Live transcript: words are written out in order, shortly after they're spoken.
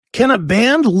Can a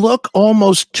band look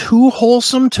almost too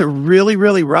wholesome to really,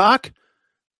 really rock?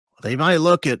 They might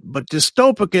look it, but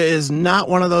Dystopica is not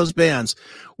one of those bands.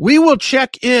 We will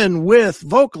check in with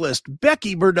vocalist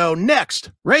Becky Bordeaux next,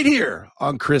 right here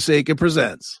on Chris Aiken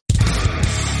Presents.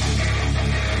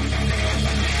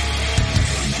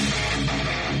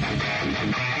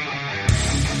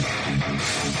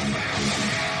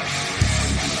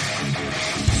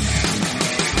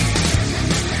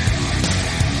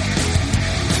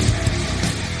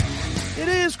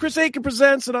 Chris Aiken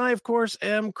Presents, and I, of course,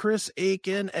 am Chris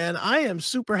Aiken, and I am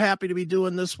super happy to be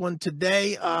doing this one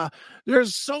today.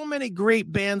 There's so many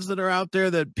great bands that are out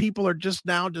there that people are just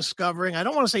now discovering. I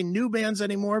don't want to say new bands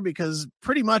anymore because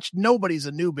pretty much nobody's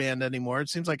a new band anymore. It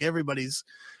seems like everybody's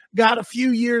got a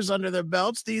few years under their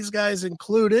belts, these guys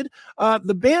included.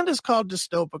 The band is called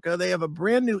Dystopica. They have a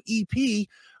brand new EP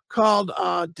called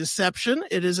Deception.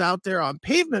 It is out there on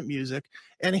Pavement Music,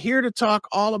 and here to talk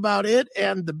all about it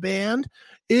and the band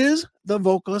is the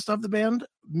vocalist of the band,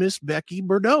 Miss Becky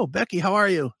Bordeaux. Becky, how are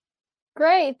you?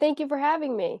 Great. Thank you for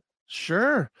having me.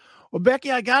 Sure. Well,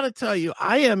 Becky, I got to tell you,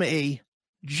 I am a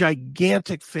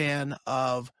gigantic fan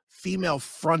of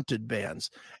female-fronted bands.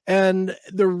 And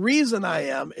the reason I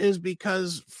am is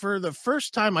because for the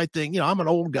first time, I think, I'm an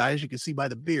old guy, as you can see by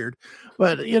the beard,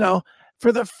 but,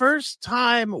 for the first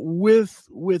time with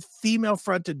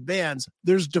female-fronted bands,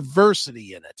 there's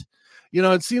diversity in it.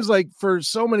 It seems like for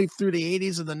so many through the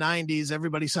 80s and the 90s,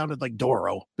 everybody sounded like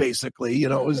Doro, basically. It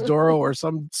was Doro or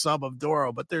some sub of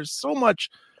Doro. But there's so much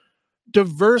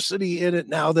diversity in it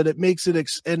now that it makes it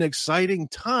an exciting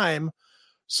time.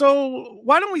 So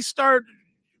why don't we start,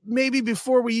 maybe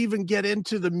before we even get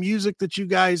into the music that you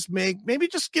guys make, maybe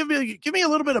just give me a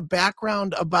little bit of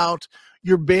background about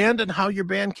your band and how your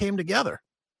band came together.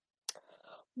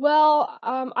 Well,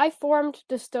 I formed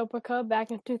Dystopica back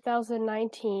in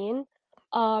 2019.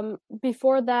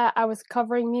 Before that, I was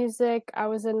covering music. I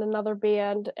was in another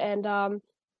band, and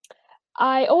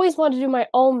I always wanted to do my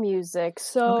own music.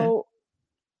 So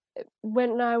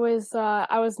when I was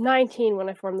 19 when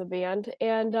I formed the band,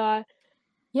 and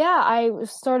I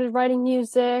started writing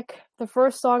music. The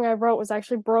first song I wrote was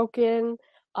actually Broken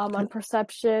on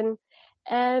Perception,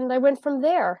 and I went from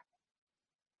there.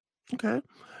 Okay.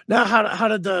 Now,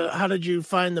 how did you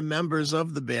find the members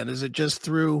of the band? Is it just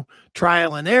through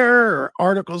trial and error, or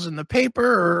articles in the paper,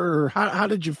 or how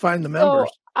did you find the members?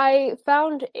 So I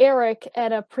found Eric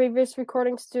at a previous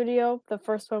recording studio, the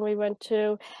first one we went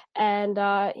to,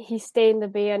 and he stayed in the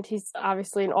band. He's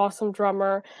obviously an awesome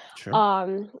drummer.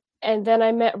 Sure. And then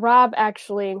I met Rob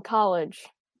actually in college.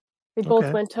 We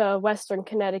both went to Western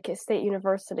Connecticut State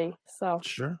University. So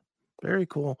sure, very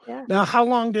cool. Yeah. Now, how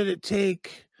long did it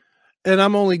take? And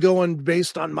I'm only going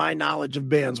based on my knowledge of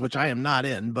bands, which I am not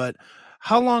in, but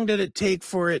how long did it take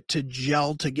for it to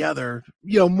gel together?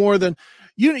 More than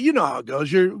you know how it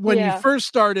goes. When you first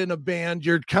start in a band,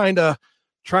 you're kind of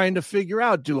trying to figure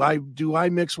out, do I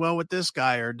mix well with this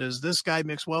guy, or does this guy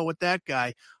mix well with that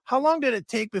guy? How long did it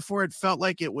take before it felt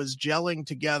like it was gelling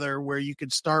together where you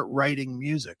could start writing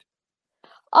music?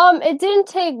 It didn't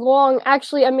take long.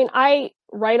 Actually, I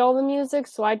write all the music,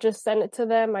 so I just send it to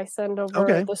them. I send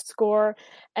over the score,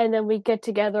 and then we get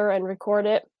together and record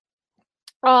it.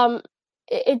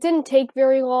 It didn't take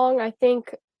very long. I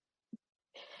think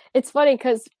it's funny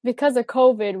because of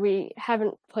COVID, we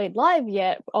haven't played live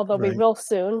yet, although we will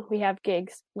soon. We have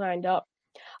gigs lined up.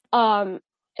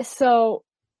 So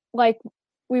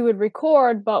we would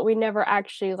record, but we never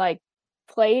actually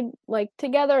played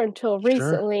together until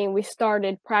recently, and we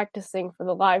started practicing for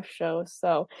the live shows.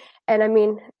 So,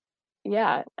 and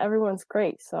everyone's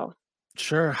great. So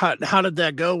sure. How did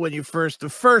that go when you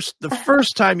the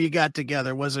first time you got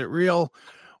together? Was it real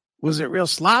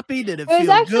sloppy? Did it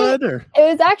feel good? Or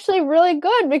it was actually really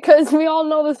good because we all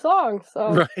know the song.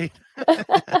 So right.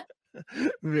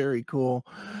 Very cool.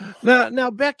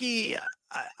 Now Becky,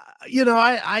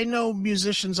 I know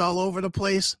musicians all over the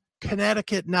place.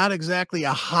 Connecticut, not exactly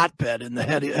a hotbed in the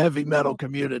heavy metal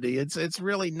community. It's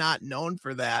really not known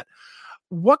for that.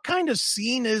 What kind of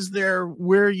scene is there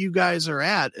where you guys are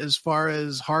at as far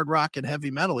as hard rock and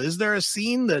heavy metal? Is there a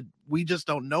scene that we just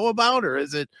don't know about, or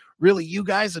is it really you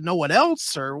guys and no one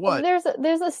else, or what?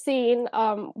 There's a scene.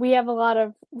 We have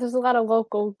there's a lot of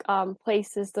local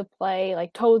places to play,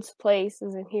 like Toad's Place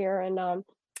is in here, and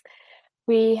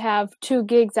we have 2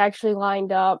 gigs actually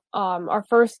lined up. Our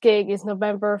first gig is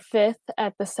November 5th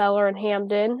at the Cellar in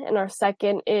Hamden, and our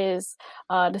second is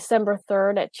December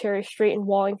 3rd at Cherry Street in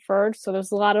Wallingford. So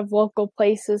there's a lot of local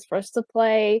places for us to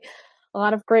play, a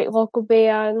lot of great local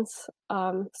bands.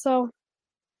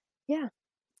 Yeah.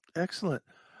 Excellent.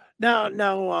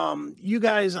 Now, you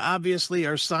guys obviously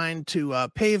are signed to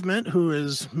Pavement, who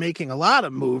is making a lot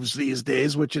of moves these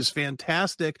days, which is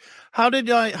fantastic. How did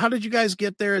you guys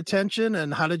get their attention,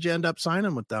 and how did you end up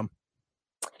signing with them?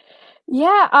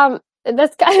 Yeah,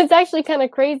 that's it's actually kind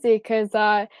of crazy because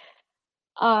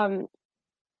um,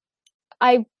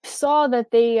 I saw that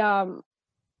they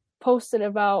posted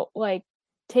about like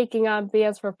taking on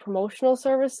bands for promotional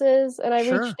services, and I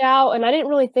Sure. reached out and I didn't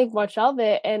really think much of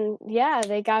it, and yeah,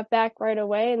 they got back right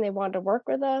away and they wanted to work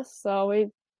with us, so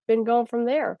we've been going from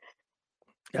there.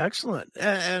 Excellent.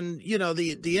 And you know,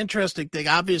 the interesting thing,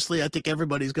 obviously, I think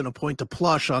everybody's going to point to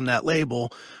Plush on that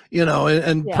label, you know,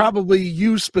 and Yeah. probably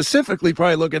you specifically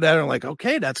probably look at that and like,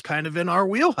 okay, that's kind of in our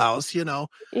wheelhouse, you know.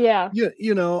 Yeah.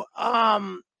 You know,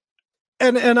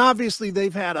 and obviously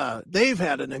they've had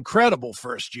an incredible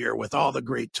first year with all the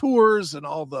great tours and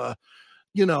all the,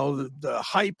 you know, the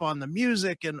hype on the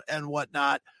music and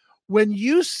whatnot. When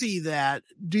you see that,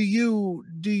 do you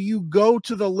go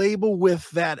to the label with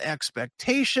that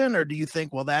expectation, or do you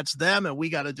think, well, that's them and we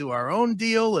got to do our own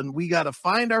deal and we got to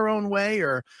find our own way?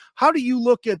 Or how do you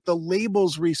look at the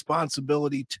label's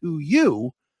responsibility to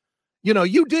you? You know,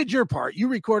 you did your part, you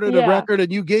recorded a Yeah. record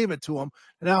and you gave it to them.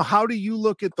 Now how do you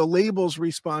look at the label's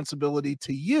responsibility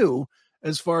to you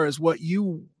as far as what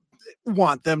you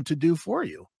want them to do for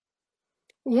you?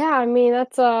 Yeah, I mean,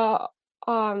 that's a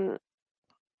um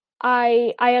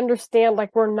I understand,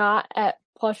 like, we're not at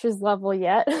Plush's level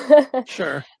yet.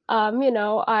 Sure. You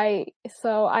know, I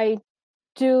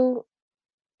do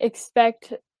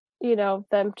expect, you know,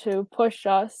 them to push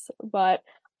us, but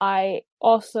I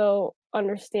also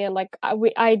understand, like,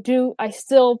 I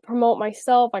still promote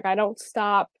myself, like, I don't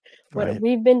stop what Right.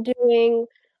 we've been doing.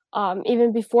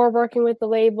 Even before working with the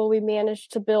label, we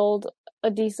managed to build a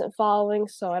decent following,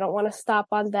 so I don't wanna stop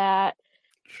on that.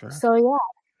 Sure. So, yeah,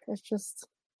 it's just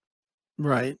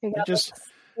Right. we It gotta just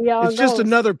see how it's it just goes.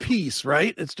 another piece,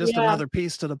 right? It's just Yeah. another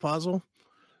piece to the puzzle.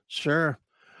 Sure.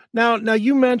 Now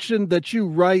you mentioned that you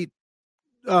write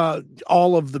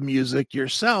all of the music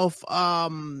yourself. How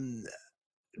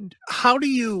do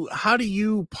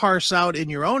you parse out in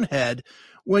your own head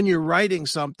when you're writing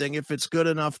something if it's good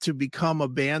enough to become a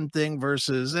band thing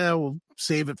versus we'll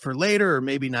save it for later or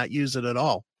maybe not use it at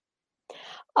all?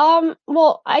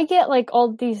 Well, I get, like,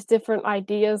 all these different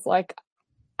ideas, like,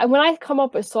 when I come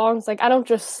up with songs, like, I don't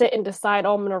just sit and decide,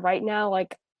 "Oh, I'm gonna write now,"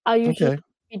 like, I'll usually Okay.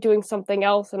 be doing something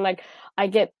else and, like, I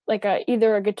get, like,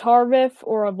 either a guitar riff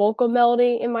or a vocal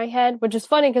melody in my head, which is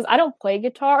funny because I don't play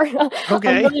guitar. I'm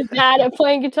Okay. really bad at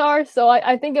playing guitar, so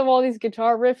I think of all these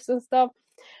guitar riffs and stuff,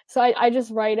 so I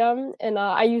just write them and,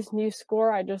 I use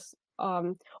MuseScore, I just,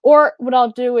 or what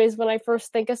I'll do is when I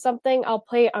first think of something, I'll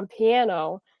play it on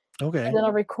piano, and Okay. then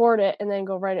I'll record it and then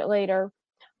go write it later.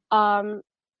 Um,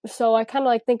 so I kinda,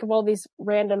 like, think of all these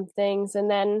random things, and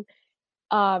then,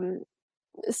 um,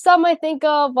 some I think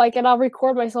of, like, and I'll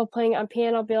record myself playing on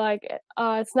piano, I'll be like,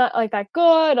 it's not, like, that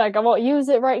good, like, I won't use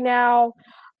it right now."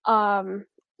 Um,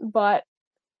 but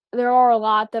there are a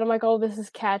lot that I'm like, "Oh, this is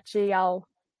catchy," I'll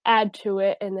add to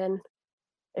it, and then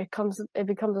it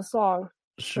becomes a song,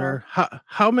 so Sure.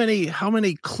 How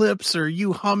many clips are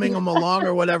you humming them along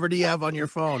or whatever do you have on your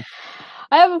phone?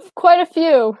 I have quite a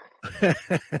few.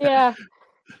 Yeah.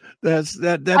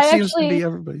 That I seems to be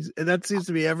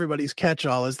actually everybody's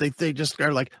catch-all is they just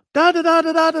are like, "Da da da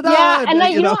da da da da," Yeah, and,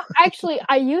 and you know? actually,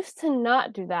 I used to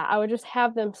not do that, I would just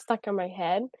have them stuck in my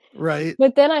head, Right,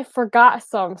 but then I forgot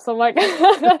some, so I'm like,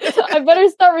 I better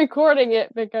start recording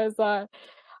it because, I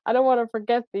don't wanna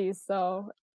forget these, so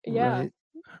yeah. right,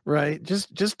 right.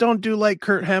 Just don't do like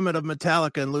Kurt Hammett of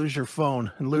Metallica and lose your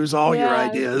phone and lose all your Yeah.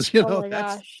 ideas, you Oh know? my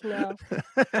That's gosh, no.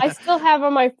 I still have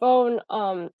on my phone,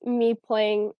 me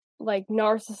playing, like,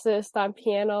 Narcissist on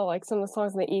piano, like, some of the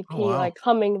songs in the Oh, EP, wow. like,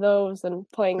 humming those and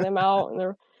playing them out in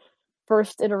their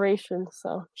first iteration,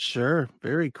 so Sure,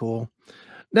 very cool.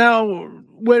 Now,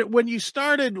 when you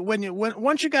started, when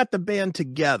once you got the band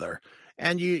together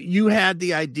and you had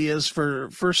the ideas for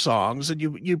songs and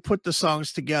you put the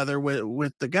songs together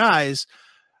with the guys,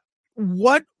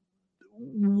 what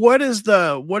what is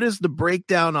the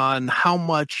breakdown on how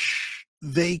much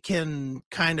they can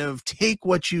kind of take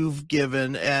what you've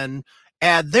given and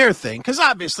add their thing? Because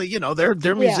obviously, you know, they're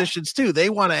yeah. musicians too. They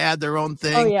want to add their own Oh,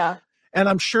 thing, yeah. and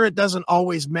I'm sure it doesn't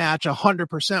always match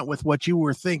 100% with what you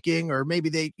were thinking, or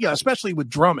maybe yeah, especially with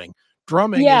drumming.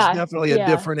 Drumming is Yeah, definitely a yeah.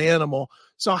 different animal.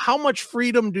 So how much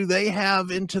freedom do they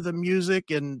have into the music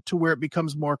and to where it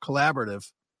becomes more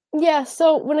collaborative? Yeah,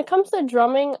 so when it comes to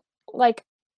drumming, like,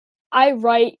 I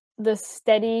write the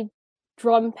steady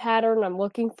drum pattern I'm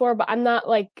looking for, but I'm not,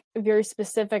 like, very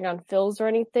specific on fills or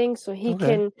anything, so he Okay.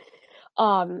 can,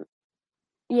 um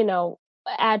you know,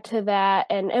 add to that,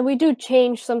 and we do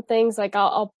change some things, like,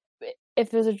 I'll if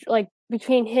there's a like,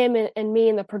 between him and me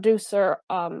and the producer,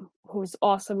 who's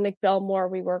awesome, Nick Belmore,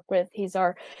 we work with, he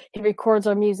records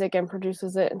our music and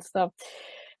produces it and stuff,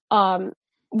 um,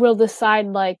 we'll decide,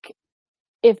 like,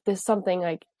 if there's something,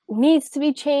 like, needs to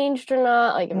be changed or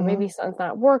not, like, if Mhm. maybe something's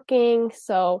not working,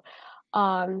 so,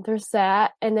 there's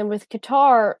that, and then with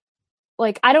guitar,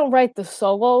 like, I don't write the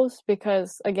solos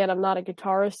because, again, I'm not a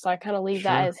guitarist, so I kinda leave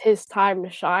that Sure. as his time to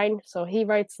shine, so he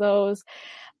writes those,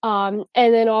 and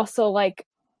then also, like,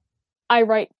 I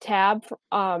write tab,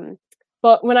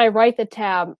 but when I write the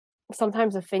tab,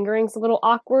 sometimes the fingering's a little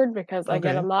awkward because,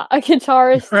 again, Okay. I'm not a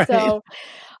guitarist, Right. so,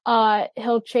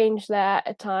 he'll change that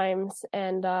at times,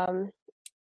 and,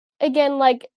 again,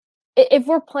 like, I if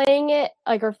we're playing it,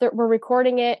 like, or if we're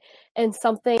recording it and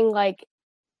something, like,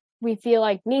 we feel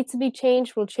like needs to be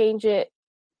changed, we'll change it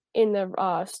in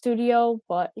the, studio,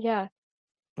 but yeah.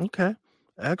 Okay,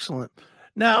 excellent.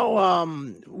 Now,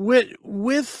 with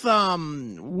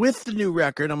the new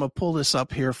record, I'm gonna pull this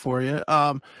up here for you.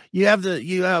 You have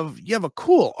a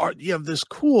cool art. You have this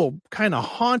cool kind of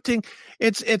haunting.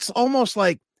 It's almost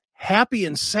like happy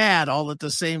and sad all at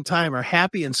the same time, or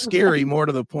happy and scary, more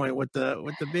to the point, with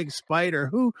the big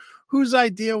spider. Whose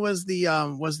idea was the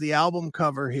album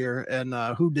cover here, and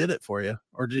who did it for you,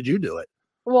 or did you do it?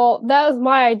 Well, that was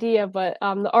my idea, but,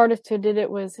 the artist who did it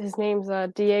was his name's,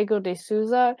 Diego de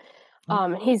Souza,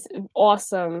 he's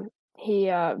awesome. He,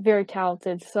 very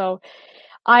talented, so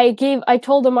I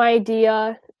told him my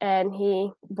idea, and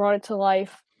he brought it to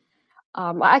life.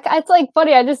 It's, like,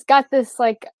 funny, I just got this,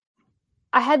 like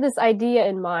I had this idea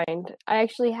in mind. I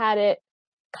actually had it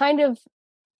kind of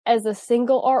as a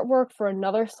single artwork for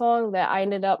another song that I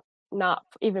ended up not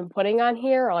even putting on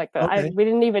here, or, like, Okay, we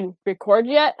didn't even record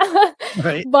yet.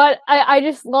 right. But I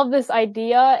just love this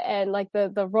idea and, like,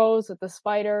 the rose with the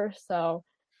spider, so,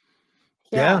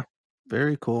 Yeah, yeah.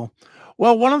 very cool.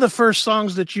 Well, one of the first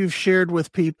songs that you've shared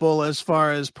with people as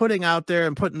far as putting out there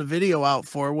and putting the video out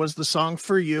for was the song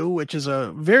For You, which is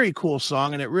a very cool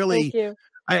song. And it Thank really, you.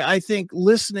 I think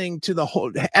listening to the whole,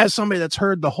 as somebody that's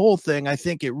heard the whole thing, I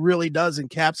think it really does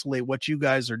encapsulate what you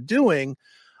guys are doing.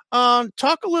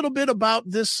 Talk a little bit about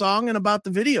this song and about the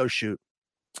video shoot.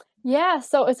 Yeah,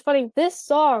 so it's funny, this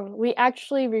song we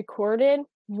actually recorded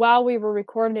while we were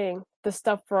recording the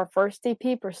stuff for our first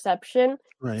EP, Perception.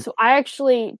 Right. So I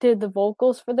actually did the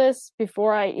vocals for this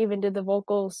before I even did the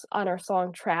vocals on our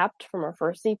song Trapped from our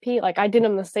first EP, like, I did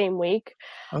them the same week.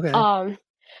 Okay. Um,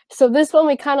 so this one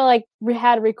we kinda, like, we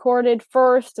had recorded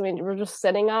first, and we were just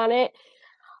sitting on it.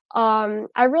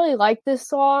 I really like this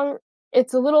song.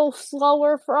 It's a little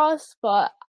slower for us,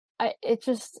 but it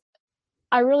just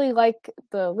I really like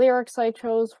the lyrics I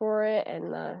chose for it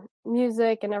and the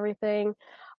music and everything.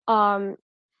 Um,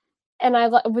 and I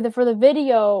like for the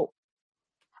video,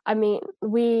 I mean,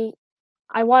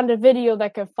 I wanted a video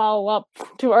that could follow up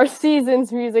to our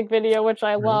Seasons music video, which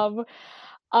I Right. love.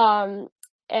 Um,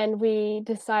 and we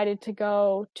decided to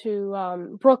go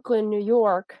to Brooklyn, New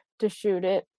York to shoot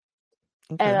it.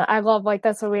 And Okay. I love, like,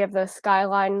 that's why we have the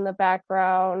skyline in the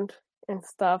background and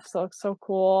stuff. So it's so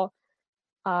cool.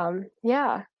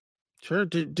 Yeah. Sure.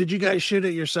 Did you guys shoot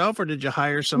it yourself, or did you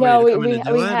hire somebody No, to come in and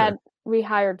do we it? Or had we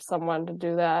hired someone to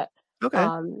do that. okay.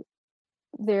 Um,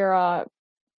 their,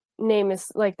 name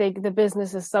is like, the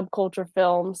business is Subculture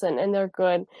Films, and they're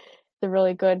good. They're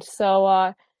really good.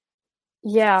 So,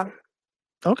 yeah.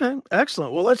 Okay,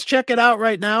 excellent. Well, let's check it out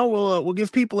right now. We'll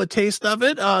give people a taste of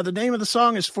it. The name of the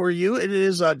song is For You. It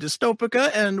is Dystopica,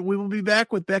 and we will be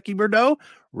back with Becky Bordeaux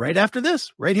right after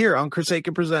this, right here on Chris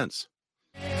Aiken Presents.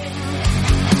 Is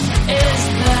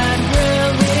that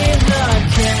really the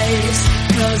case?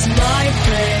 'Cause my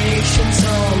patience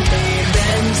only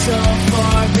been so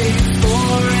far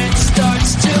before it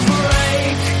starts to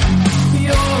break.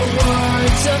 Your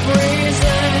words of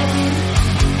reason,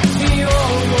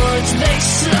 your words, they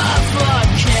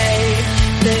suffocate.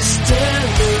 This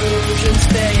delusion's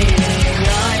fading.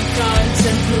 I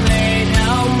contemplate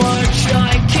how much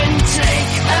I can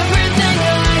take. Everything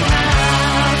I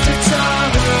have to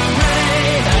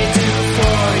tolerate, I do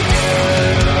for you.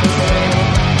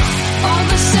 All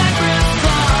the sacrifices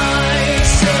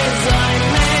I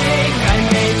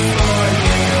make for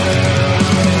you.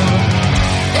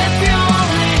 If you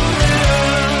only knew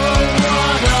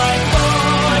what I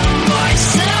put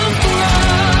myself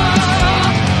through,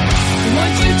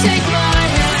 would you take my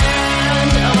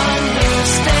hand,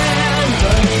 understand,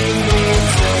 believe me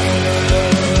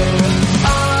true?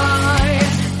 I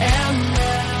am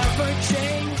never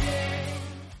changing.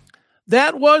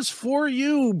 That was For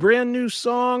You, brand new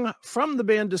song from the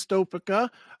band Dystopica,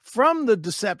 from the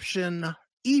Deception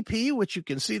EP, which you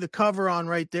can see the cover on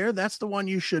right there, that's the one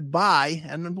you should buy.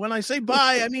 And when I say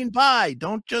buy, I mean buy.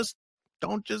 Don't just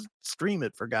stream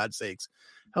it, for God's sakes.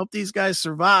 Help these guys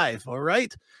survive. All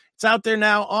right. It's out there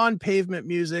now on Pavement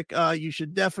Music. You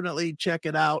should definitely check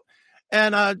it out.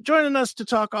 And joining us to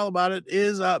talk all about it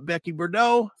is Becky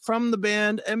Bordeaux from the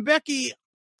band. And Becky,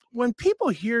 when people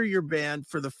hear your band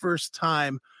for the first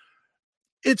time,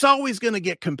 it's always going to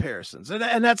get comparisons.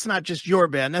 And that's not just your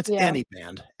band. That's any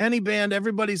band. Any band,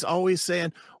 everybody's always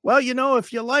saying, well,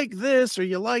 if you like this or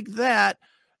you like that,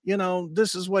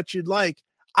 this is what you'd like.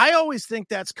 I always think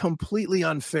that's completely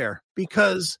unfair,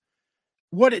 because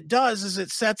what it does is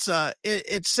it sets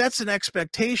an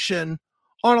expectation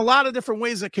on a lot of different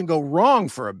ways that can go wrong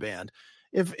for a band.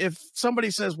 If somebody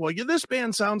says, well, this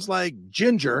band sounds like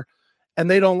Ginger,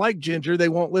 and they don't like Ginger, they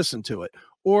won't listen to it.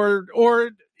 Or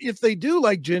if they do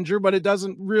like Ginger, but it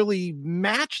doesn't really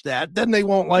match that, then they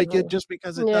won't like it just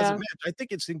because it doesn't match. I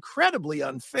think it's incredibly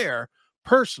unfair,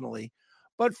 personally.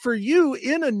 But for you,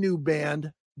 in a new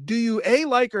band, do you A,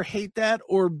 like or hate that,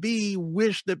 or B,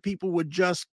 wish that people would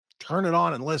just turn it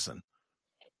on and listen?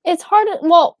 It's hard.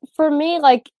 Well, for me,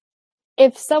 like,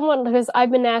 if someone, because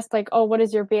I've been asked, like, oh, what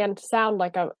does your band sound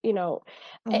like?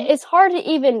 It's hard to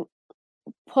even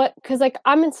put, because, like,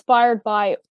 I'm inspired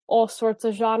by all sorts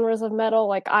of genres of metal.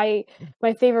 Like,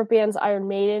 my favorite band's Iron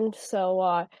Maiden, so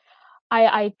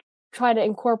I try to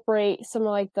incorporate some of,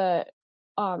 like, the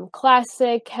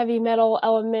classic heavy metal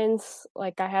elements.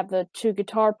 Like, I have the 2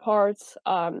 guitar parts,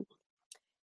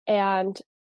 and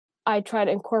I try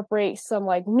to incorporate some,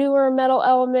 like, newer metal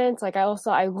elements. Like, I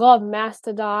love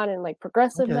Mastodon and, like,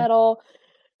 progressive metal.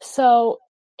 So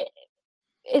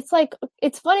it's like,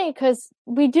 it's funny because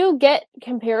we do get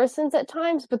comparisons at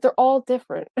times, but they're all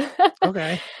different.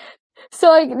 Okay. So,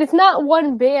 like, it's not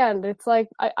one band. It's like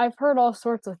I've heard all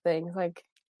sorts of things, like,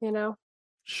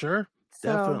 Sure,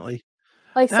 so, definitely.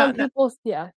 like, Now, some people,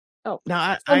 now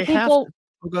I some have people. to,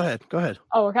 oh, go ahead.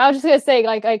 Oh, okay. I was just gonna say,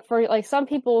 like for, like, some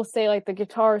people say, like, the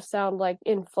guitars sound like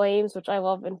In Flames, which I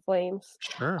love In Flames.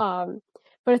 Sure.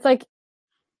 But it's like,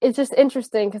 it's just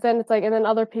interesting, because then it's like, and then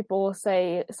other people will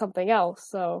say something else.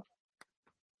 So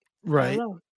I don't Right.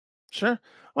 know. Sure.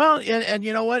 Well, and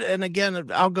you know what? And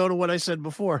again, I'll go to what I said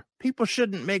before. People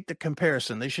shouldn't make the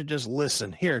comparison. They should just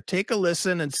listen. Here, take a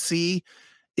listen and see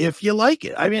if you like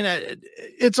it. I mean,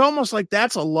 it's almost like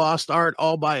that's a lost art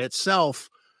all by itself.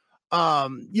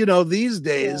 These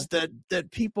days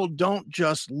that people don't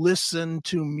just listen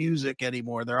to music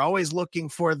anymore. They're always looking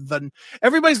for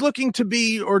everybody's looking to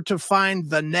be or to find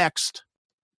the next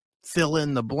fill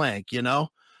in the blank, and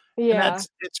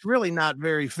it's really not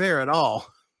very fair at all.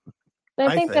 And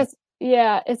I I think think.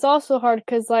 it's also hard,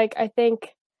 because, like, I think,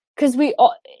 because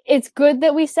it's good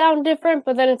that we sound different,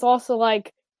 but then it's also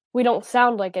like we don't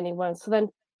sound like anyone. So then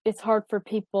it's hard for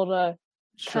people to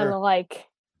kind Sure. of, like,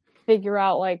 figure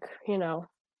out, like,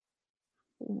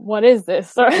 what is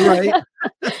this? Right.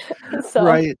 So,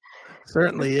 Right.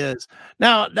 Certainly is.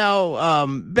 Now,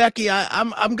 Becky,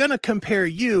 I'm going to compare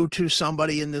you to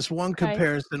somebody in this one okay.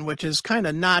 comparison, which is kind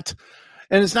of not,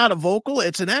 and it's not a vocal,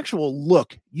 it's an actual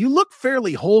look. You look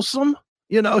fairly wholesome.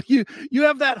 You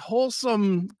have that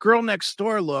wholesome girl next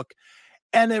door look.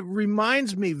 And it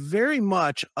reminds me very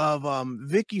much of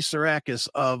Vicky Sarakis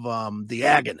of The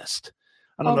Agonist.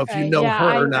 I don't know if you Okay, know yeah,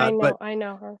 her or not, but I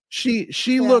know her. she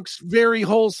Yeah. looks very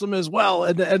wholesome as well.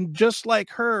 And just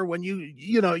like her, when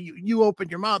you open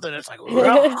your mouth and it's like,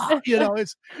 "Rah,"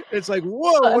 it's like,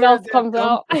 whoa, Something where else did that comes come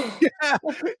out. from?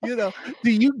 Yeah.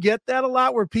 Do you get that a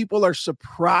lot, where people are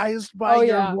surprised by Oh,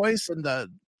 your yeah. voice and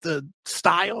the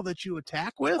style that you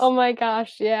attack with? Oh my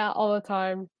gosh, yeah, all the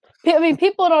time. I mean,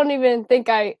 people don't even think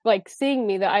I like seeing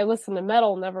me that I listen to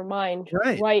metal, never mind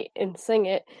Right. write and sing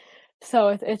it. So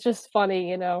it's just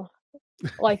funny,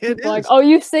 like, It people are like, is. "Oh,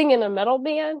 you sing in a metal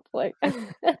band?" Like,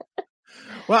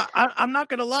 Well, I'm not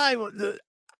gonna lie.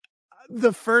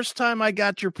 The first time I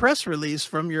got your press release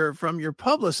from your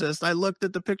publicist, I looked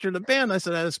at the picture of the band. I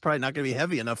said, "That's probably not going to be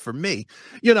heavy enough for me."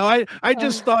 I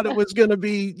just thought it was going to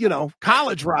be,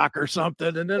 college rock or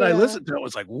something. And then I yeah. listened to it. I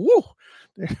was like, "Whoa,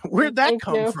 where'd that Thank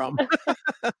come you. from?"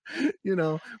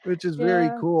 Which is very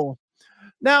Yeah. cool.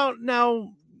 Now,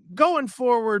 going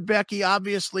forward, Becky,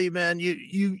 obviously, man,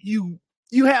 you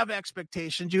have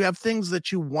expectations. You have things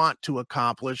that you want to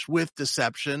accomplish with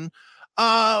Deception.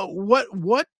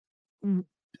 What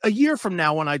a year from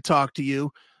now, when I talk to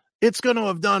you, it's going to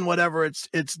have done whatever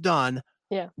it's done.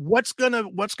 Yeah. What's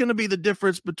gonna be the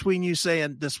difference between you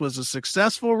saying this was a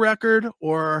successful record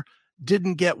or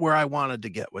didn't get where I wanted to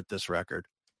get with this record?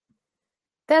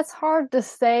 That's hard to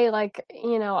say, like,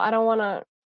 I don't wanna,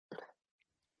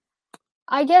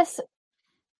 I guess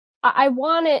I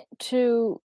want it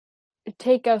to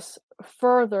take us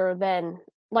further than,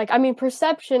 like, I mean,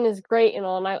 Perception is great and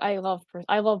all, and I love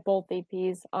both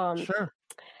EPs. Sure.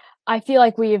 I feel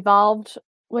like we evolved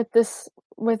with this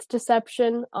with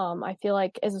Deception. I feel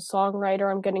like as a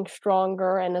songwriter, I'm getting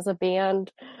stronger, and as a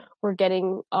band, we're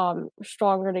getting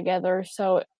stronger together.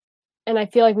 So, and I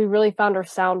feel like we really found our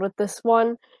sound with this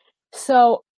one.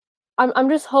 So, I'm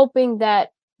just hoping that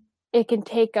it can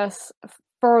take us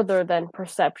further than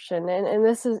Perception, and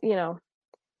this is,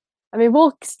 I mean,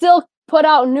 we'll still put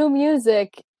out new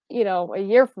music, a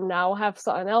year from now, we'll have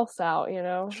something else out,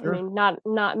 I Sure. mean,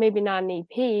 not maybe not an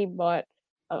EP, but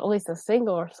at least a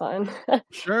single or something.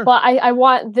 Sure. But I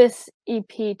want this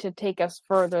EP to take us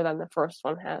further than the first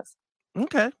one has.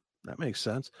 Okay. That makes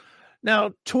sense.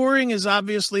 Now, touring is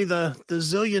obviously the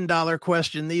zillion-dollar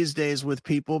question these days with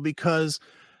people because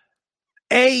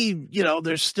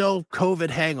there's still COVID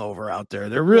hangover out there.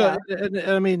 There really, Yeah. and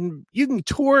I mean, you can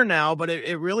tour now, but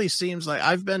it really seems like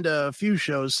I've been to a few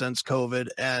shows since COVID,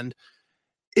 and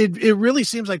it really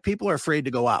seems like people are afraid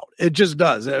to go out. It just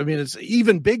does. I mean, it's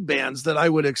even big bands that I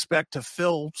would expect to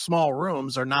fill small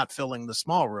rooms are not filling the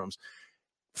small rooms.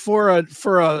 For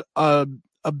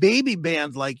a baby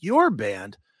band like your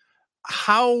band,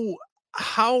 how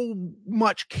how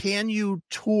much can you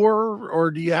tour,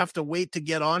 or do you have to wait to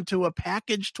get onto a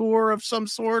package tour of some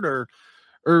sort, or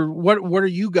what are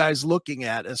you guys looking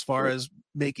at as far as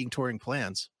making touring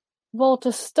plans? Well,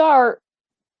 to start,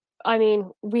 I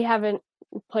mean, we haven't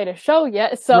played a show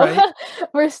yet, so Right.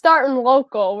 we're starting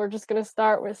local. We're just gonna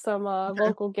start with some Okay.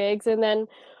 local gigs, and then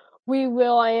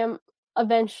I am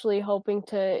eventually hoping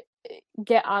to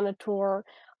get on a tour.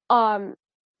 Um,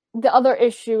 the other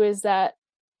issue is that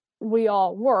we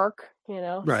all work,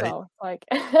 Right. so it's like,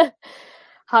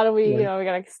 how do we, Right. we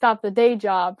gotta stop the day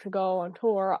job to go on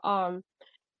tour.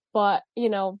 But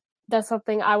that's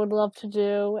something I would love to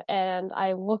do, and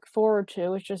I look forward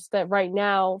to. It's just that right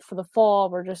now, for the fall,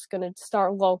 we're just gonna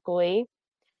start locally.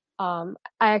 I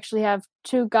actually have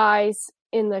two guys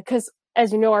because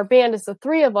as you know, our band is the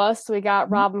three of us. So we got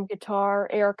Mhm. Rob on guitar,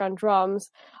 Eric on drums.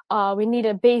 We need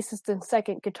a bassist and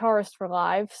second guitarist for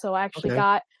live. So I actually Okay.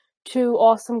 got two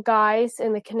awesome guys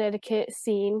in the Connecticut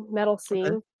metal Okay.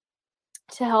 scene,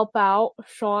 to help out,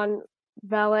 Sean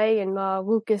Valet and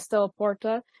Lucas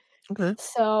Delaporta. Okay.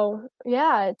 So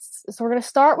yeah, so we're gonna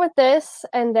start with this,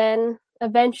 and then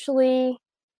eventually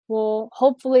we'll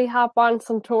hopefully hop on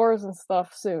some tours and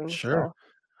stuff soon. Sure. So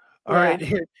All yeah,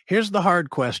 right. Here's the hard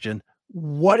question.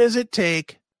 What does it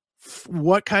take?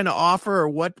 What kind of offer, or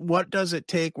what does it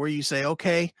take where you say,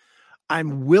 okay,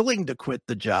 I'm willing to quit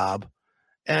the job?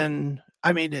 And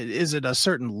I mean, is it a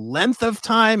certain length of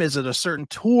time? Is it a certain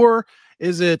tour?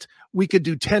 Is it we could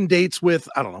do 10 dates with,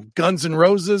 I don't know, Guns N'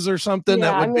 Roses or something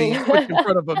yeah. that I would mean, be put you in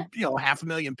front of half a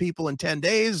million people in 10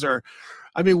 days? Or,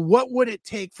 I mean, what would it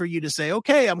take for you to say,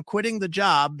 okay, I'm quitting the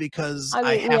job because I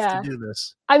I mean, have to yeah. do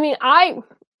this? I mean,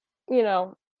 you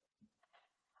know,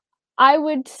 I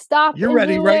would stop You're and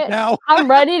ready do right it. now. I'm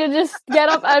ready to just get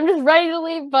up. I'm just ready to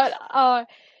leave. But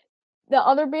the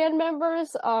other band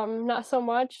members, not so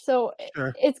much. So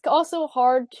Sure. it's also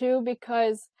hard too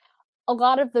because a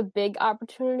lot of the big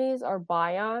opportunities are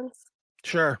buy-ons,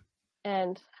 Sure.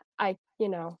 and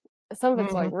some of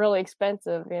it's like Hmm. really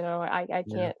expensive. I Yeah.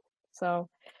 can't. So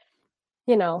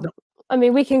No, I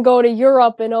mean, we can go to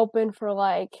Europe and open for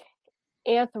like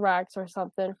Anthrax or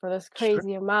something for this sure.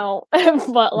 crazy amount,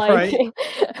 but like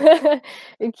Right.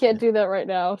 you can't do that right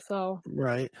now. So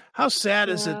Right. How sad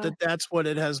is it yeah, that that's what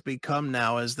it has become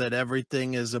now, is that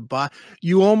everything is a buy.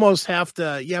 You almost have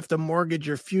to mortgage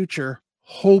your future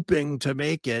hoping to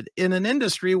make it in an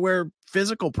industry where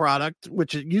physical product,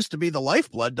 which it used to be the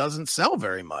lifeblood, doesn't sell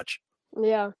very much.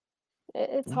 yeah,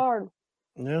 it's Mm, hard.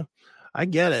 yeah. I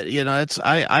get it. It's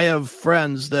I have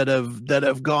friends that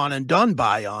have gone and done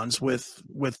buy-ons with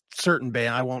certain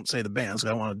band. I won't say the bands. I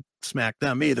don't want to smack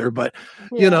them either, but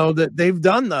Yeah, that they've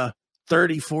done the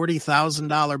 30,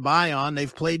 $40,000 buy-on.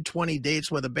 They've played 20 dates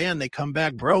with a band. They come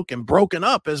back broke and broken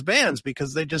up as bands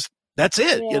because that's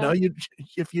it. yeah,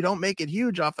 If you don't make it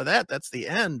huge off of that, that's the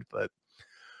end. But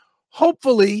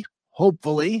hopefully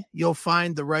you'll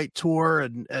find the right tour,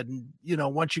 and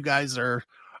once you guys are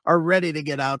ready to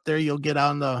get out there, you'll get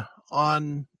on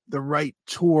the right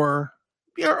tour.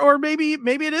 Or maybe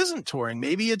it isn't touring.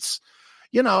 Maybe it's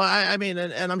I mean,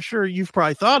 and I'm sure you've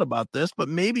probably thought about this, but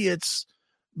maybe it's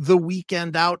the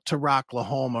weekend out to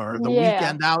Rocklahoma, or the yeah,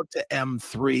 weekend out to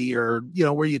M3, or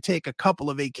where you take a couple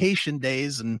of vacation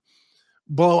days and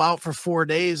blow out for 4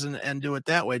 days and do it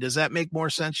that way. Does that make more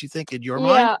sense, you think, in your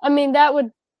mind? yeah. I mean,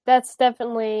 that's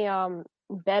definitely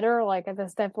better. Like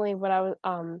that's definitely what I was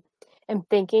am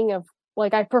thinking of,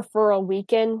 like, I prefer a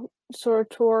weekend sort of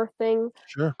tour thing.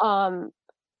 Sure.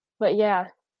 But yeah,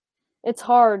 it's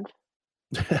hard.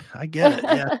 I get it.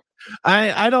 Yeah.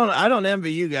 I don't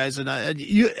envy you guys. And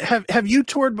you have you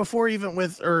toured before, even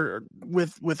with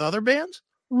other bands?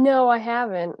 No, I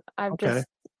haven't. I've Okay. just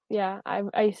yeah,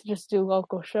 I used to just do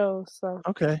local shows, so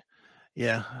Okay.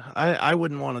 Yeah, I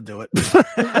wouldn't want to do it.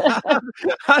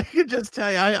 I could just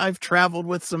tell you, I've traveled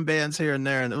with some bands here and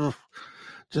there, and ugh,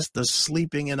 just the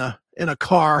sleeping in a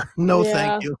car. No,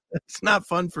 thank yeah. you. It's not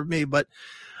fun for me. But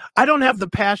I don't have the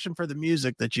passion for the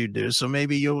music that you do, so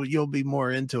maybe you'll be more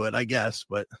into it, I guess.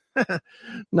 But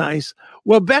nice.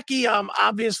 Well, Becky,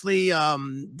 obviously,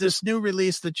 this new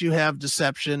release that you have,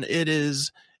 Deception, it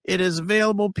is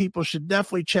available. People should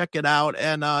definitely check it out.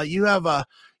 And you have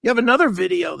another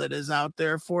video that is out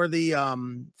there for the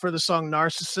song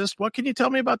Narcissist. What can you tell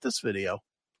me about this video?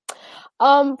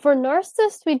 For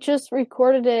Narcissist, we just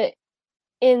recorded it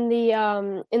in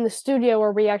the studio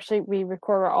where we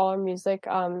record all our music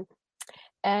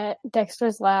at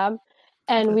Dexter's Lab,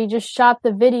 and Okay. we just shot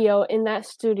the video in that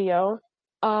studio.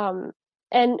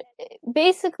 And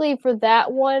basically for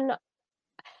that one,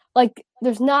 like,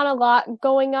 there's not a lot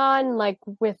going on, like,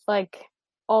 with, like,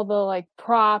 all the, like,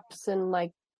 props and,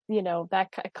 like, that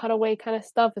cutaway kind of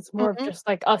stuff. It's more of Mhm. just,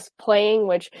 like, us playing,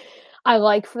 which I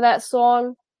like for that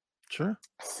song. Sure.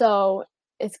 So,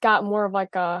 it's got more of,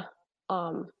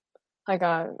 um, like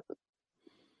a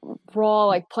raw,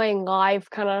 like, playing live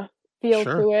kinda feel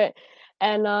Sure. to it.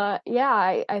 And, yeah,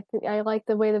 I think I like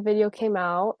the way the video came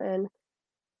out, and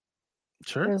it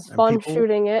Sure. was And fun people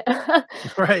shooting it.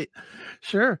 right.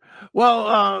 Sure.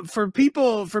 Well, for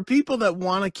people that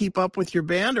want to keep up with your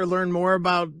band or learn more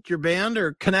about your band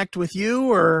or connect with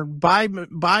you or buy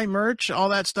merch, all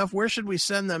that stuff, where should we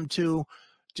send them to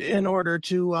in order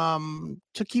to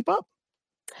keep up?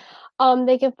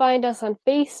 They can find us on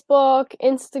Facebook,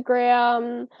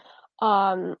 Instagram.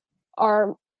 Um,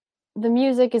 our The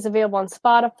music is available on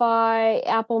Spotify,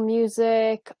 Apple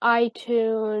Music,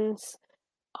 iTunes.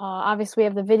 Obviously, we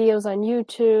have the videos on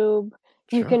YouTube.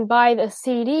 You Sure. can buy the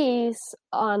CDs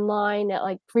online at,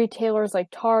 like, retailers like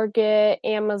Target,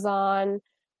 Amazon,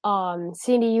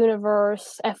 CD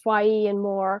Universe, FYE, and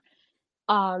more.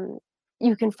 Um,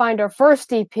 you can find our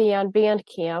first EP on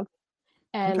Bandcamp,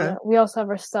 and Okay. we also have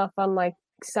our stuff on, like,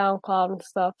 SoundCloud and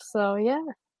stuff. So yeah.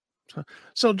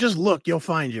 So just look, you'll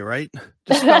find you, right?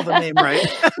 Just spell the name right.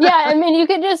 Yeah, I mean, you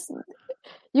could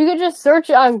just search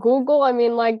it on Google. I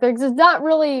mean, like, there's not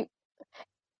really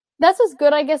that's what's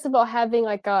good, I guess, about having,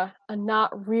 like, a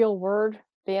not real word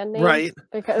band name, Right.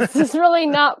 because there's really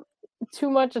not too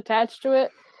much attached to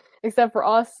it except for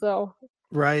us, so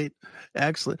Right.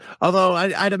 Excellent. Although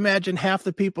I'd imagine half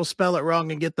the people spell it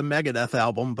wrong and get the Megadeth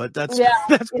album, but that's yeah,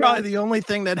 that's yeah, probably the only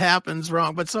thing that happens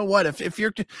wrong. But so what if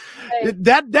you're hey,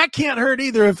 that can't hurt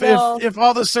either. If if no, if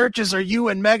all the searches are you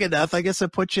and Megadeth, I guess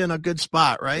it puts you in a good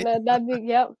spot, right? that'd be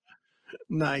yep,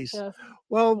 Nice. yes.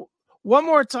 Well, one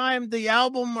more time, the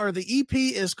album or the EP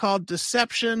is called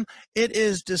Deception. It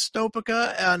is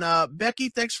Dystopica. And Becky,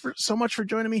 thanks so much for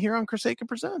joining me here on Corsaca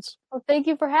Presents. Well, thank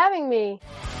you for having me.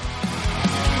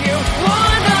 You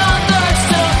want others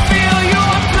to feel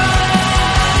your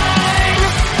pain,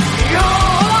 your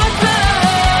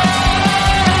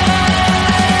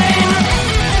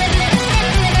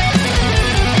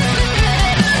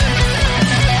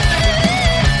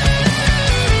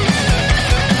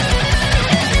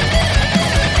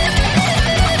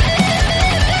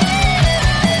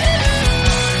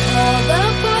all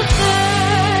the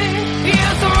pain, you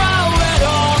throw it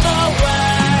all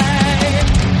away.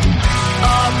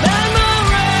 A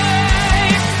memory,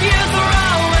 you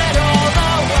throw it all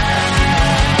away.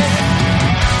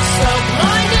 So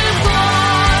blind and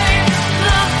blind,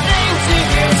 the things you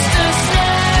used to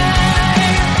say.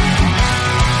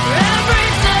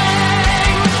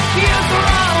 Everything, you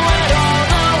throw it all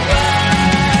away.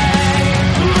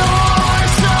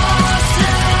 Narcissist,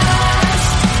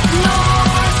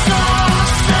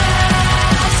 narcissist,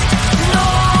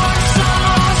 narcissist.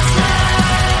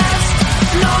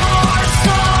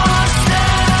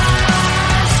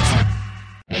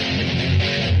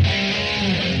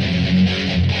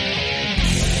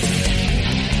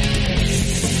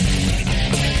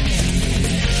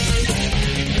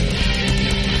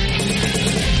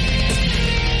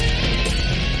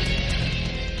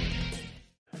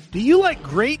 Do you like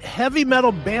great heavy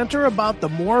metal banter about the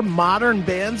more modern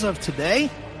bands of today?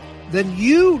 Then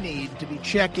you need to be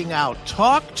checking out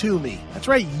Talk to Me. That's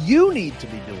right, you need to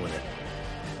be doing it.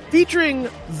 Featuring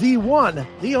the one,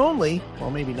 the only,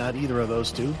 well, maybe not either of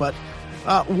those two, but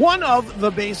one of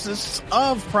the bassists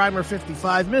of Primer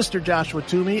 55, Mr. Joshua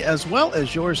Toomey, as well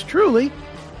as yours truly.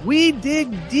 We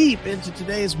dig deep into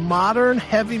today's modern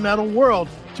heavy metal world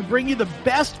to bring you the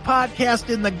best podcast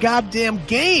in the goddamn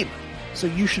game. So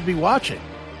you should be watching.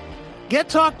 Get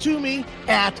Talk to Me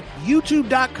at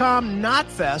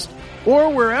youtube.com/notfest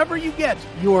or wherever you get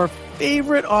your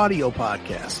favorite audio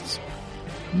podcasts.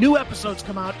 New episodes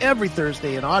come out every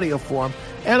Thursday in audio form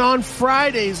and on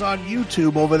Fridays on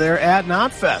YouTube over there at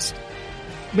Notfest.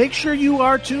 Make sure you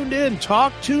are tuned in.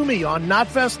 Talk to Me on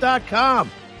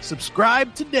notfest.com.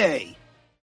 Subscribe today.